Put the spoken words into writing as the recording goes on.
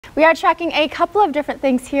We are tracking a couple of different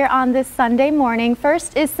things here on this Sunday morning.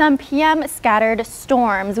 First is some PM scattered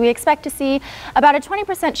storms. We expect to see about a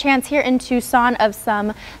 20% chance here in Tucson of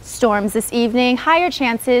some storms this evening. Higher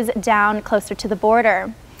chances down closer to the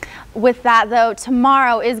border. With that, though,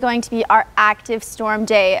 tomorrow is going to be our active storm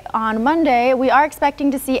day. On Monday, we are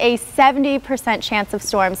expecting to see a 70% chance of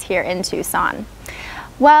storms here in Tucson.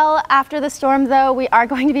 Well, after the storm, though, we are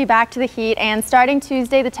going to be back to the heat, and starting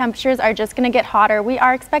Tuesday, the temperatures are just going to get hotter. We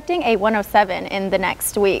are expecting a 107 in the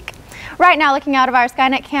next week. Right now, looking out of our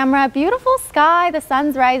Skynet camera, beautiful sky, the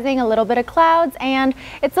sun's rising, a little bit of clouds, and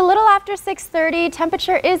it's a little after 6:30.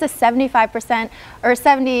 Temperature is a 75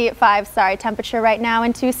 temperature right now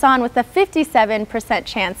in Tucson with a 57%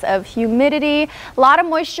 chance of humidity. A lot of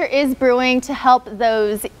moisture is brewing to help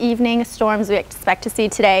those evening storms we expect to see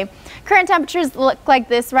today. Current temperatures look like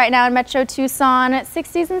this right now in Metro Tucson,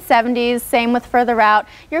 60s and 70s, same with further out.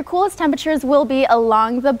 Your coolest temperatures will be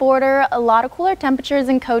along the border. A lot of cooler temperatures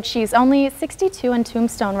in Cochise, only 62 in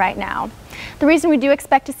Tombstone right now. The reason we do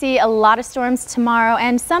expect to see a lot of storms tomorrow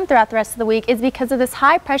and some throughout the rest of the week is because of this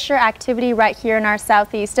high pressure activity right here in our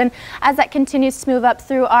southeast. And as that continues to move up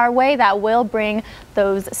through our way, that will bring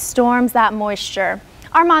those storms, that moisture.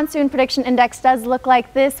 Our monsoon prediction index does look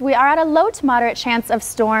like this. We are at a low to moderate chance of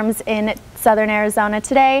storms in southern Arizona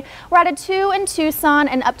today. We're at a 2 in Tucson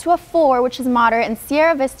and up to a 4, which is moderate in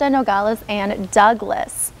Sierra Vista, Nogales, and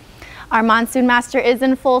Douglas. Our monsoon master is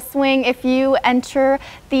in full swing. If you enter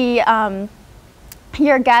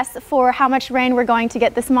your guess for how much rain we're going to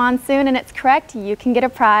get this monsoon and it's correct, you can get a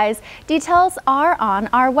prize. Details are on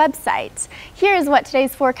our website. Here's what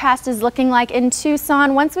today's forecast is looking like in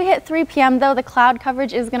Tucson. Once we hit 3 p.m. though, the cloud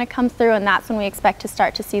coverage is going to come through, and that's when we expect to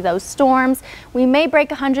start to see those storms. We may break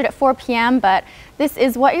 100 at 4 p.m., but this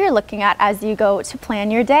is what you're looking at as you go to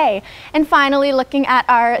plan your day. And finally, looking at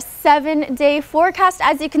our 7-day forecast,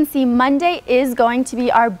 as you can see, Monday is going to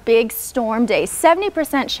be our big storm day.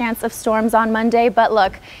 70% chance of storms on Monday, but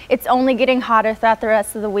look, it's only getting hotter throughout the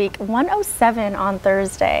rest of the week. 107 on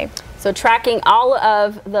Thursday. So tracking all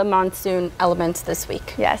of the monsoon elements this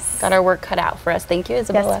week. Yes. Got our work cut out for us. Thank you,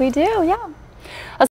 Isabella. Yes, we do, yeah.